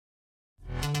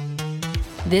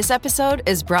This episode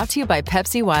is brought to you by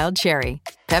Pepsi Wild Cherry.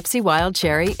 Pepsi Wild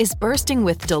Cherry is bursting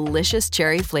with delicious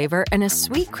cherry flavor and a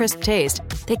sweet, crisp taste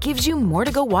that gives you more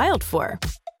to go wild for.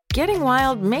 Getting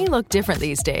wild may look different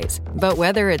these days, but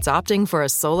whether it's opting for a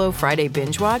solo Friday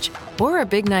binge watch or a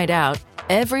big night out,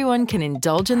 everyone can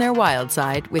indulge in their wild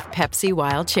side with Pepsi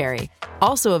Wild Cherry.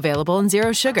 Also available in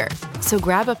Zero Sugar. So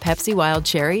grab a Pepsi Wild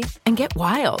Cherry and get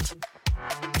wild.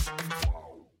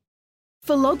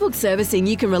 For logbook servicing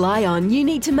you can rely on, you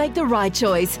need to make the right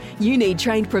choice. You need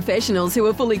trained professionals who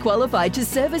are fully qualified to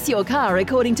service your car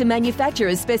according to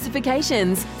manufacturer's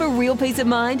specifications. For real peace of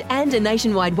mind and a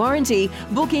nationwide warranty,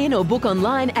 book in or book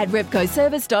online at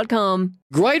repcoservice.com.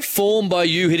 Great form by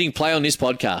you hitting play on this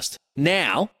podcast.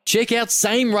 Now, check out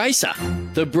Same Racer,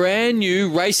 the brand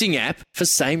new racing app for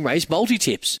same race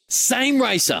multi-tips. Same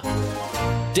Racer.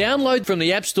 Download from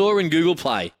the App Store and Google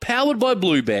Play. Powered by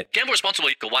Bluebet. Gamble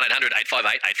responsibly. Call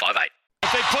 1-800-858-858.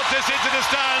 If they put this into the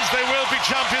stands, they will be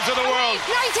champions of the world.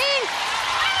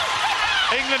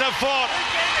 19! England have fought,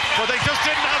 but they just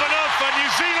didn't have enough. And New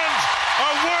Zealand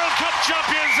are World Cup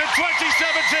champions in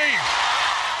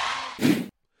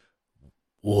 2017.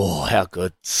 Whoa, how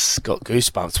good. Got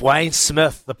goosebumps. Wayne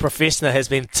Smith, the professional, has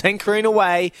been tinkering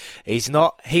away. He's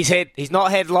not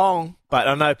had long, but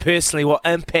I know personally what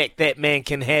impact that man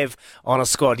can have on a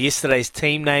squad. Yesterday's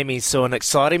team naming saw an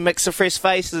exciting mix of fresh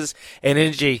faces and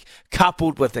energy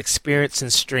coupled with experience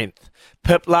and strength.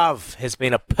 Pip Love has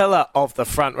been a pillar of the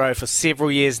front row for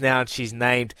several years now, and she's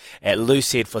named at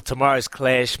Loosehead for tomorrow's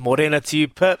clash. Morena to you,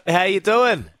 Pip. How you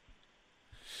doing?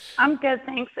 I'm good,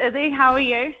 thanks, Izzy. How are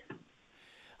you?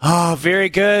 Oh, very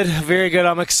good, very good.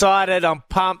 I'm excited, I'm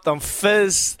pumped, I'm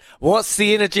fizzed. What's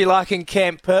the energy like in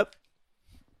camp, Pip?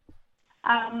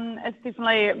 It's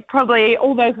definitely probably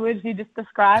all those words you just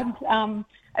described.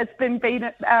 It's been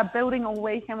building all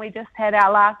week, and we just had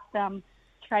our last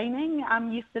training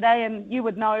yesterday, and you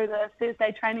would know the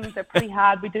Thursday trainings are pretty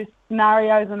hard. We do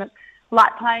scenarios, and it's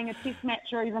like playing a test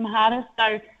match or even harder.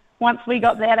 So once we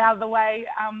got that out of the way,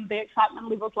 the excitement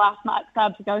levels last night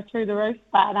started to go through the roof.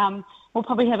 But we'll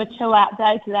probably have a chill-out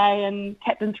day today and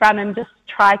captain's run and just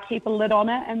try keep a lid on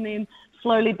it and then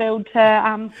slowly build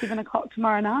to 7 o'clock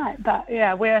tomorrow night. But,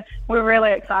 yeah, we're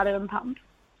really excited and pumped.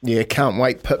 Yeah, can't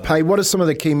wait. Hey, what are some of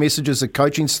the key messages the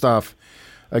coaching staff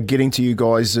are getting to you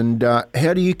guys, and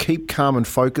how do you keep calm and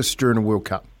focused during a World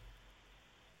Cup?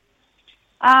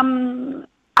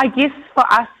 I guess for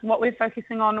us, what we're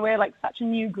focusing on, we're like such a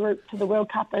new group to the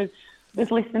World Cup.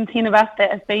 There's less than 10 of us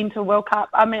that have been to World Cup.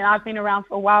 I mean, I've been around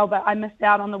for a while, but I missed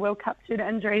out on the World Cup due to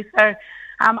injury. So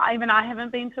even I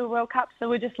haven't been to a World Cup. So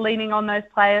we're just leaning on those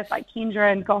players like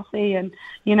Kendra and Gossie. And,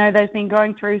 you know, they've been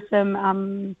going through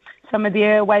some of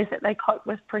their ways that they cope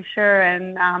with pressure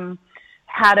and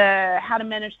how to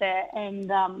manage that. And,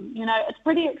 you know, it's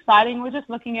pretty exciting. We're just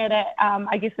looking at it,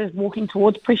 I guess, as walking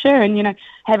towards pressure and, you know,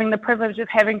 having the privilege of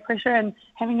having pressure and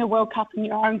having a World Cup in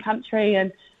your own country.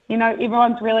 And, you know,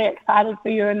 everyone's really excited for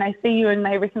you and they see you and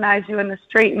they recognise you in the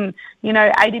street. And, you know,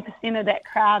 80% of that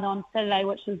crowd on Saturday,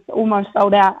 which is almost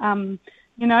sold out,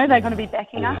 you know, they're going to be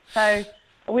backing us. So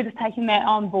we're just taking that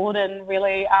on board and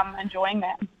really enjoying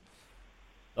that.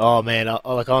 Oh, man,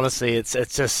 honestly, it's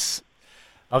just...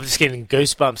 I'm just getting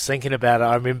goosebumps thinking about it.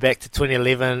 I remember back to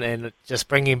 2011 and just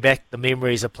bringing back the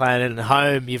memories of playing at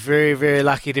home. You're very, very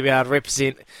lucky to be able to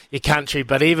represent your country,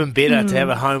 but even better to have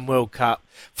a home World Cup.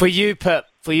 For you, Pip,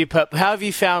 how have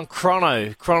you found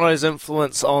Chrono's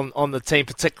influence on the team,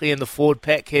 particularly in the forward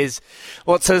pack?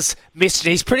 What's his message?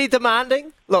 He's pretty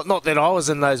demanding. Look, not that I was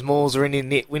in those malls or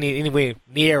anywhere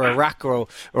near a ruck or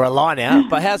a line out,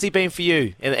 but how's he been for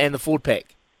you and the forward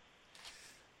pack?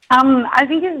 I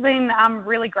think it's been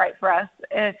really great for us.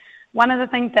 One of the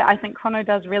things that I think Chrono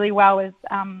does really well is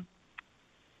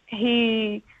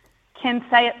he can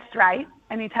say it straight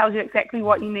and he tells you exactly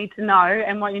what you need to know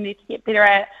and what you need to get better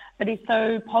at, but he's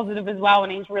so positive as well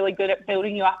and he's really good at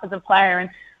building you up as a player. And,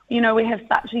 you know, we have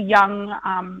such a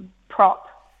young prop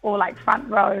or like front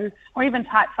row or even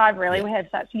type 5 really. We have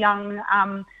such young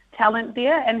talent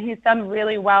there and he's done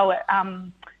really well at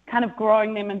kind of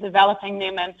growing them and developing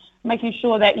them and making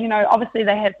sure that, you know, obviously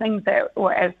they have things that,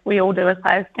 or as we all do as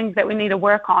players, things that we need to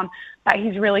work on, but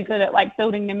he's really good at like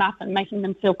building them up and making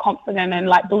them feel confident and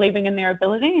like believing in their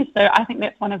abilities. So I think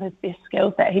that's one of his best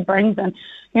skills that he brings. And,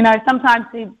 you know, sometimes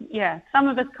some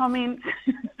of his comments,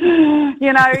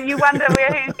 you know, you wonder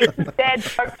where he gets his dad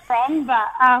jokes from,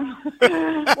 but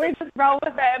we just roll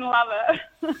with it and love it.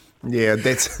 Yeah,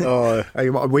 that's.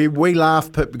 We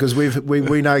laugh, Pip, because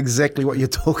we know exactly what you're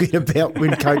talking about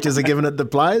when coaches are giving it to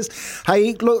players.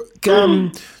 Hey, look,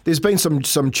 there's been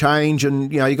some change,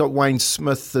 and you know you got Wayne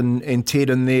Smith and Ted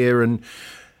in there, and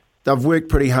they've worked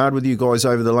pretty hard with you guys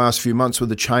over the last few months with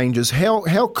the changes.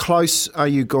 How close are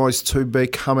you guys to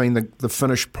becoming the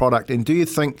finished product? And do you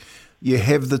think you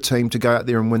have the team to go out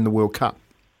there and win the World Cup?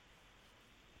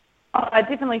 I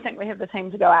definitely think we have the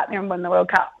team to go out there and win the World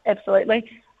Cup. Absolutely.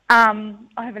 I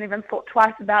haven't even thought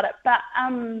twice about it. But,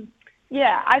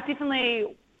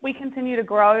 we continue to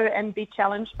grow and be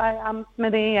challenged by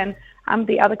Smithy and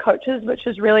the other coaches, which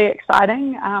is really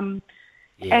exciting.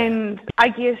 And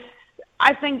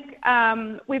I think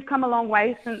we've come a long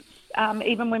way since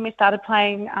even when we started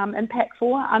playing Impact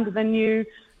 4 under the new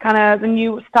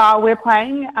style we're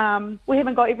playing. We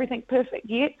haven't got everything perfect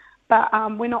yet, but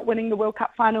we're not winning the World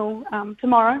Cup final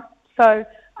tomorrow. So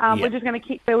we're just going to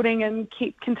keep building and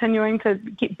keep continuing to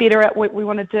get better at what we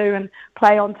want to do and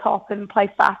play on top and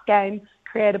play fast game,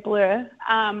 create a blur.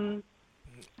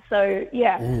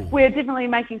 We're definitely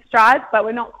making strides, but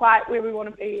we're not quite where we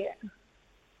want to be yet.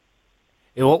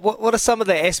 Yeah, what are some of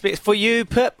the aspects for you,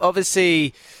 Pip?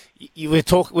 Obviously,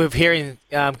 we're hearing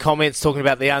comments talking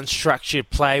about the unstructured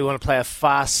play. We want to play a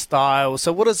fast style.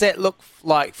 So, what does that look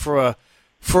like for a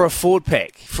forward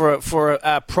pack, for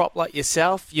a prop like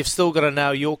yourself? You've still got to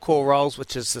know your core roles,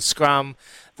 which is the scrum,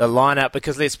 the lineup.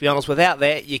 Because let's be honest, without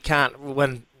that, you can't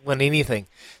win anything.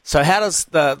 So, how does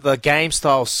the game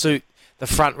style suit the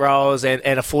front rowers and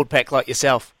a forward pack like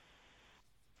yourself?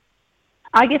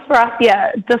 I guess for us,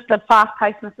 just the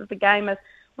fast-pacedness of the game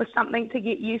was something to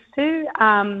get used to.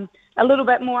 A little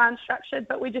bit more unstructured,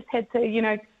 but we just had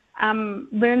to,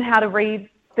 learn how to read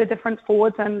the different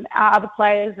forwards and our other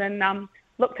players and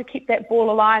look to keep that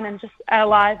ball alive and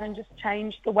just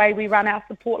change the way we run our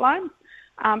support lines.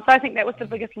 So I think that was the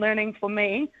biggest learning for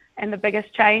me and the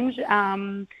biggest change.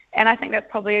 And I think that's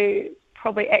probably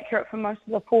accurate for most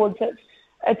of the forwards.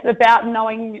 It's about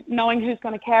knowing who's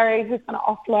going to carry, who's going to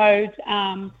offload,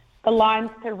 the lines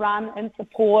to run and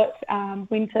support,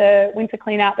 when to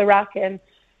clean out the ruck, and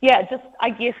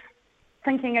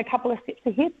thinking a couple of steps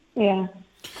ahead. Yeah.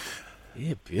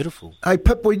 Yeah, beautiful. Hey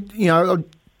Pip, I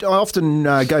often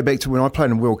go back to when I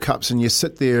played in World Cups, and you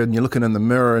sit there and you're looking in the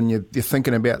mirror and you're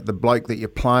thinking about the bloke that you're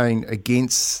playing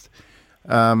against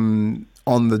on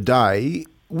the day.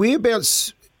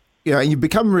 Whereabouts? And you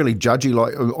become really judgy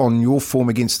on your form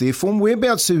against their form.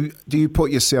 Whereabouts do you put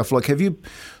yourself? Like, have you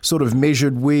sort of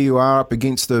measured where you are up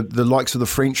against the likes of the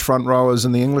French front rowers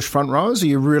and the English front rowers? Are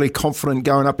you really confident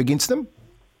going up against them?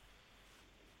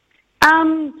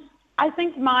 I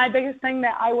think my biggest thing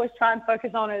that I always try and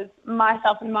focus on is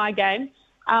myself and my game.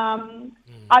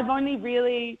 I've only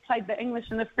really played the English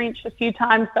and the French a few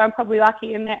times, so I'm probably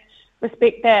lucky in that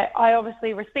respect that I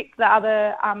obviously respect the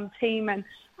other team and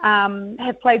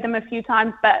have played them a few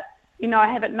times, but,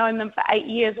 I haven't known them for 8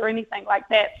 years or anything like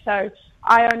that. So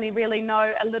I only really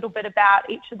know a little bit about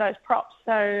each of those props.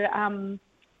 So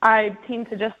I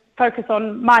tend to just focus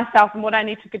on myself and what I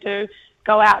need to do,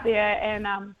 go out there,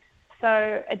 and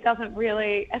so it doesn't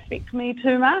really affect me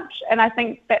too much. And I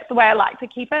think that's the way I like to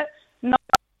keep it, not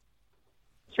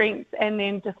strengths, and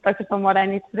then just focus on what I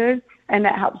need to do, and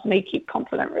that helps me keep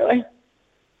confident, really.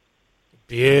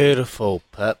 Beautiful,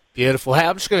 Pip. Beautiful. Hey,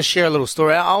 I'm just going to share a little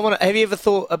story. Have you ever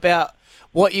thought about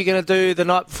what you're going to do the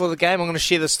night before the game? I'm going to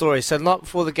share the story. So the night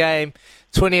before the game,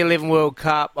 2011 World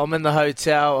Cup, I'm in the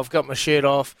hotel, I've got my shirt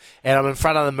off, and I'm in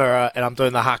front of the mirror, and I'm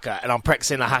doing the haka, and I'm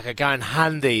practicing the haka, going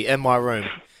handy in my room.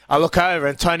 I look over,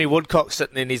 and Tony Woodcock's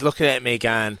sitting there, and he's looking at me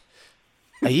going,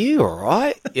 "Are you all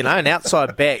right?" And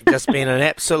outside back, just being an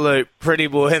absolute pretty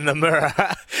boy in the mirror.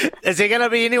 Is there going to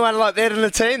be anyone like that in the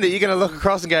team that you're going to look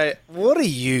across and go, "What are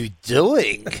you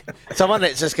doing?" Someone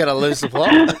that's just going to lose the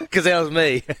plot? Because that was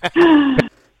me.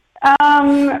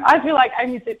 I feel like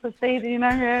Amy sets the seed,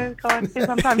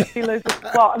 sometimes she loses the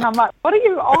plot, and I'm like, what are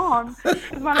you on?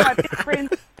 She's one of my best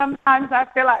friends. Sometimes I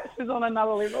feel like she's on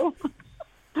another level.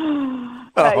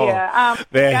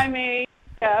 Amy,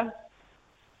 yeah.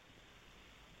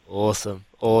 Awesome.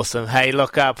 Hey,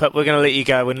 look, Pip, we're going to let you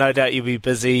go. Well, no doubt you'll be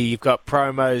busy. You've got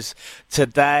promos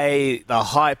today. The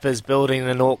hype is building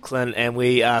in Auckland, and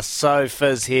we are so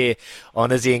fizz here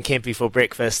on Izzy and Kempy for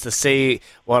breakfast to see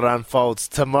what unfolds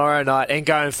tomorrow night and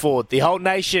going forward. The whole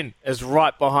nation is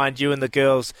right behind you and the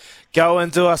girls. Go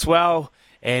and do us well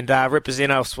and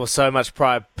represent us with so much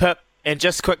pride. Pip, and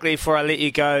just quickly before I let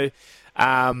you go,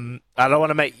 I don't want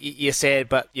to make you sad,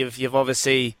 but you've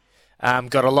obviously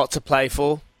got a lot to play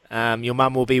for. Your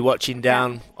mum will be watching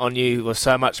down on you with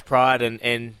so much pride,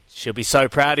 and she'll be so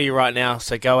proud of you right now.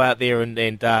 So go out there and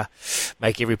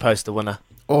make every post a winner.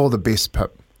 All the best,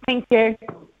 Pip. Thank you.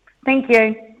 Thanks,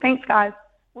 guys.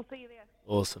 We'll see you there.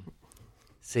 Awesome.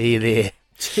 See you there.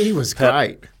 She was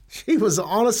great. She was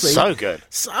honestly so good.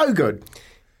 So good.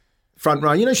 front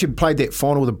row. You know she played that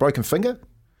final with a broken finger?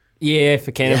 Yeah,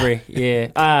 for Canterbury. Yeah.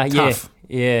 Tough.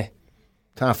 Yeah.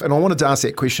 Tough. And I wanted to ask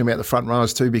that question about the front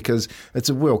rowers too, because it's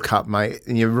a World Cup, mate,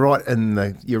 and you're right at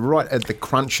the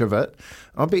crunch of it.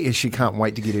 I bet you she can't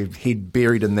wait to get her head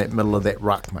buried in that middle of that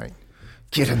ruck, mate.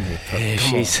 Get in there, Pip.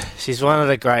 Yeah, she's one of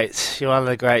the greats.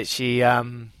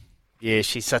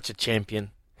 She's such a champion.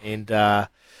 And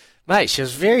mate, she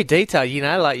was very detailed,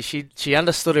 like she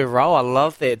understood her role. I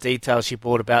love that detail she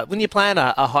brought about. When you're playing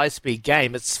a high-speed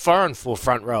game, it's foreign for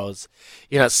front rowers.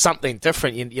 It's something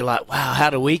different. You're like, wow, how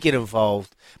do we get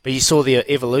involved? But you saw the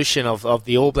evolution of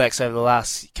the All Blacks over the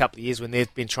last couple of years when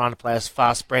they've been trying to play a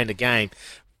fast brand of game.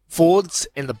 Forwards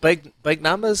and the big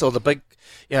numbers or the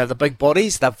big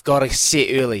bodies, they've got to set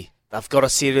early. They've got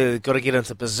to get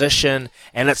into position,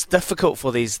 and it's difficult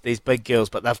for these big girls,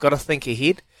 but they've got to think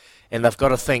ahead. And they've got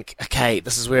to think, okay,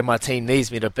 this is where my team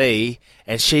needs me to be.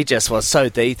 And she just was so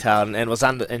detailed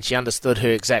and she understood her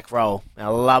exact role. I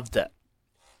loved it.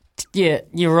 Yeah,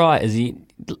 you're right, Izzy.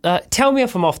 Tell me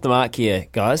if I'm off the mark here,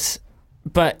 guys.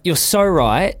 But you're so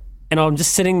right. And I'm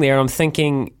just sitting there and I'm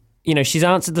thinking, she's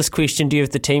answered this question, do you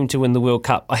have the team to win the World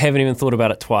Cup? I haven't even thought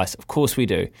about it twice. Of course we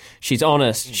do. She's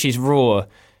honest. She's raw.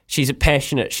 She's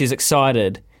passionate. She's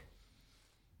excited.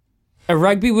 A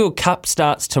Rugby World Cup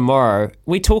starts tomorrow.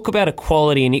 We talk about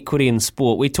equality and equity in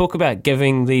sport. We talk about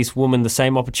giving these women the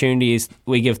same opportunities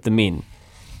we give the men.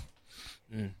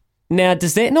 Now,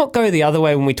 does that not go the other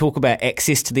way when we talk about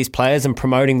access to these players and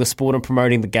promoting the sport and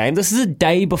promoting the game? This is a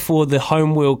day before the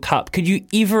home World Cup. Could you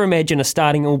ever imagine a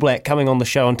starting All Black coming on the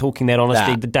show and talking that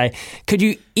honesty the day? Could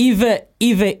you ever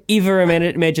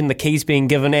imagine the Keys being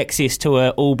given access to an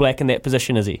All Black in that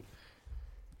position, is he?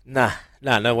 Nah.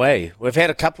 No way. We've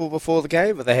had a couple before the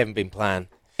game, but they haven't been playing.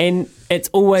 And it's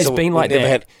always been like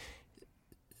that.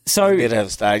 So never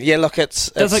have started. Yeah, look,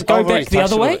 does it go back the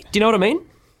other way? Do you know what I mean?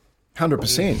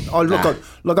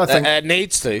 100%. I think it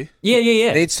needs to. Yeah.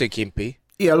 It needs to, Kempy.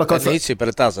 Yeah, look, it needs to, but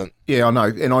it doesn't. Yeah, I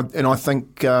know, and I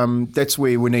think that's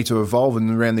where we need to evolve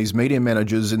around these media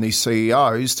managers and these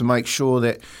CEOs to make sure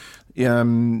that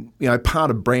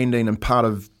part of branding and part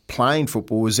of playing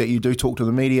football is that you do talk to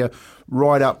the media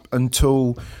right up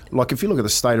until, like, if you look at the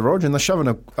State of Origin, they're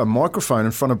shoving a microphone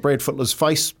in front of Brad Fittler's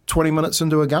face 20 minutes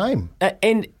into a game.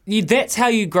 And that's how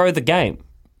you grow the game.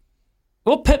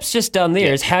 What Pip's just done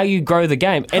there is how you grow the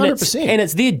game. And 100%.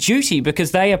 It's their duty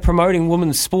because they are promoting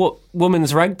women's sport,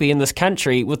 women's rugby in this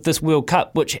country with this World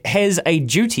Cup, which has a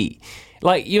duty.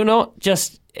 Like, you're not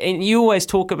just... And you always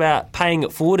talk about paying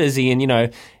it forward, Izzy,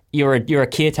 and, you're a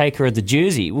caretaker of the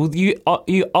jersey. Well, you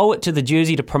owe it to the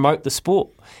jersey to promote the sport.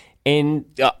 And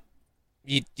I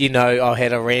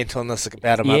had a rant on this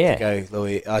about a month ago,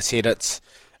 Louis. I said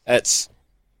it's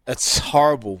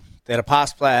horrible that a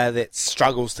past player that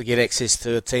struggles to get access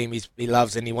to a team he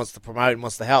loves and he wants to promote and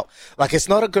wants to help. Like, it's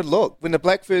not a good look. When the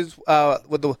Black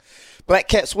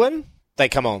Caps win, they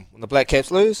come on. When the Black Caps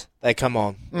lose, they come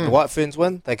on. When the White Ferns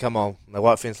win, they come on. When the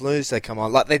White Ferns lose, they come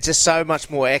on. Like, they're just so much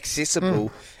more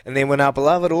accessible. And then when our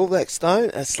beloved All Blacks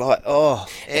don't, it's like, oh,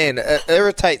 man, it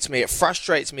irritates me. It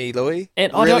frustrates me, Louis.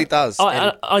 It really does.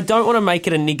 I don't want to make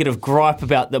it a negative gripe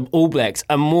about the All Blacks.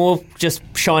 I'm more just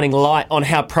shining light on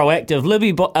how proactive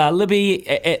Libby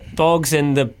at Boggs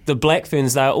and the Black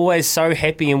Ferns, they're always so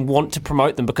happy and want to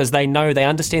promote them because they know they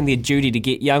understand their duty to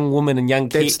get young women and young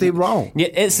kids. That's their role. Yeah,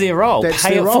 it's their role. That's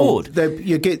Pay their it role. forward.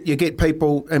 You get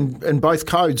people in both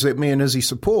codes that me and Izzy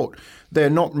support. They're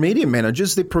not media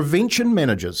managers, they're prevention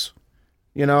managers.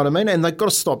 You know what I mean? And they've got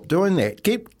to stop doing that.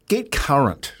 Get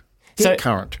current. Get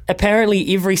current.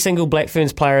 Apparently every single Black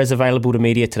Ferns player is available to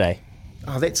media today.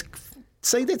 Oh, that's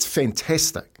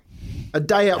fantastic. A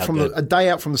day out from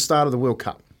the start of the World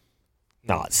Cup.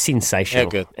 No, it's sensational. Yeah,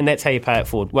 good. And that's how you pay it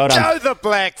forward. Well done. Go the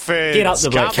Black Ferns. Get up the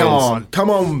Black Ferns. Come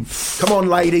on,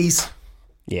 ladies.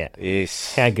 Yeah.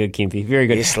 Yes. How good, Kempy. Very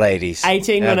good. Yes, ladies.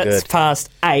 18 minutes past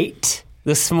 8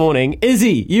 this morning.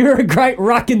 Izzy, you're a great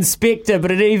ruck inspector,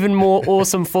 but an even more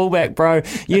awesome fullback, bro.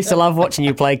 Used to love watching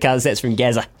you play, cuz. That's from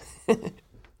Gaza.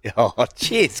 Oh,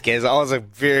 cheers, Gaza. I was a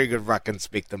very good ruck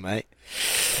inspector, mate.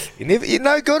 You're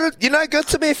no good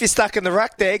to me if you're stuck in the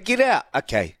ruck there. Get out.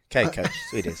 Okay, coach.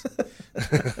 Sweet as.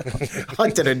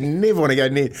 I never want to go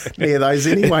near those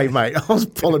anyway, mate.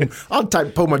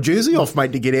 I'd pull my jersey off,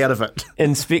 mate, to get out of it.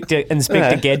 Inspector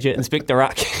Gadget, Inspector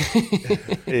Ruck.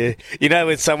 Yeah. You know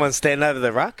when someone's standing over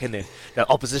the ruck and the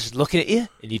opposition's looking at you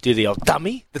and you do the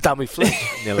dummy flip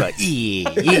and they're like, yeah,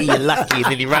 you're lucky, and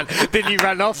then you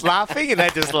run off laughing and they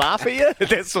just laugh at you.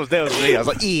 That was me. I was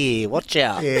like, yeah, watch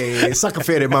out. Yeah, sucker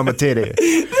fere mama tere.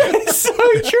 That's so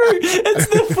true. It's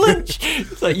the flinch.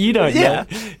 It's like, you don't know.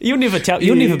 You'll never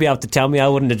be able to tell me I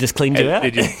wouldn't have just cleaned you out.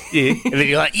 And then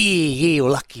you're like, you're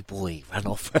lucky boy, run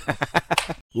off.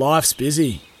 Life's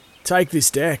busy. Take this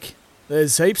deck.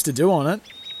 There's heaps to do on it,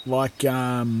 like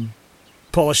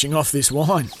polishing off this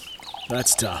wine.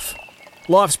 That's tough.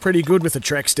 Life's pretty good with a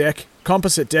Trex deck.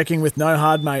 Composite decking with no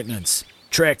hard maintenance.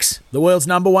 Trex, the world's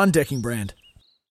 #1 decking brand.